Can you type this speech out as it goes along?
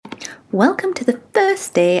Welcome to the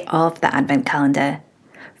first day of the Advent calendar.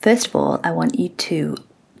 First of all, I want you to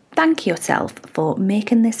thank yourself for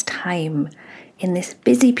making this time in this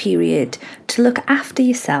busy period to look after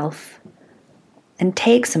yourself and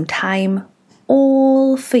take some time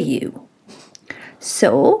all for you.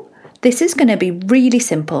 So, this is going to be really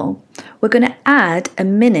simple. We're going to add a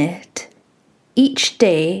minute each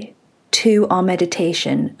day to our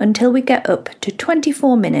meditation until we get up to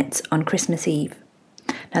 24 minutes on Christmas Eve.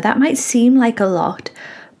 Now that might seem like a lot,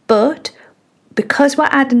 but because we're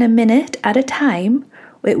adding a minute at a time,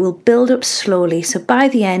 it will build up slowly. So by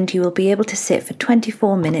the end, you will be able to sit for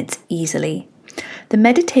 24 minutes easily. The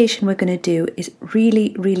meditation we're going to do is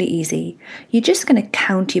really, really easy. You're just going to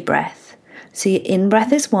count your breath. So your in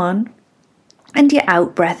breath is 1 and your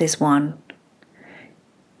out breath is 1.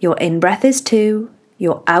 Your in breath is 2,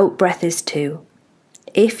 your out breath is 2.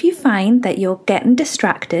 If you find that you're getting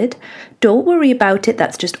distracted, don't worry about it.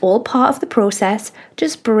 That's just all part of the process.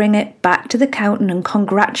 Just bring it back to the counting and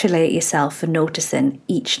congratulate yourself for noticing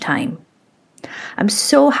each time. I'm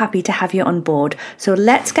so happy to have you on board. So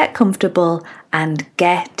let's get comfortable and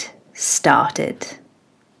get started.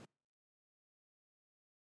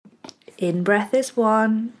 In breath is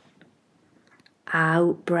 1.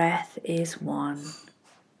 Out breath is 1.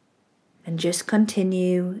 And just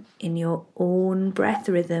continue in your own breath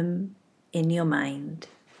rhythm in your mind.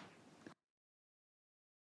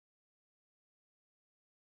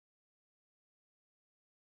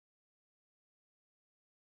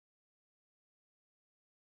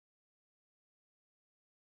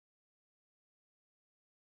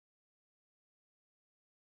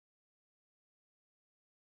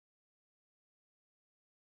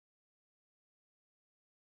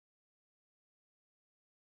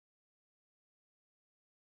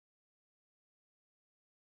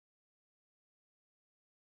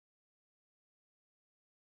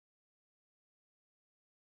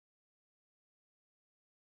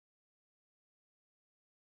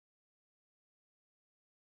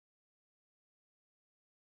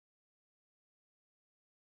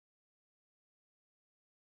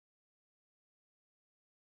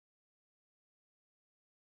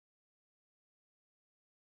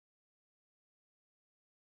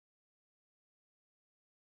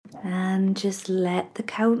 And just let the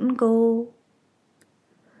counting go.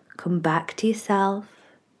 Come back to yourself.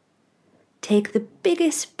 Take the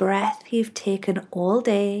biggest breath you've taken all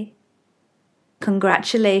day.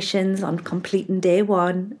 Congratulations on completing day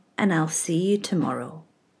 1, and I'll see you tomorrow.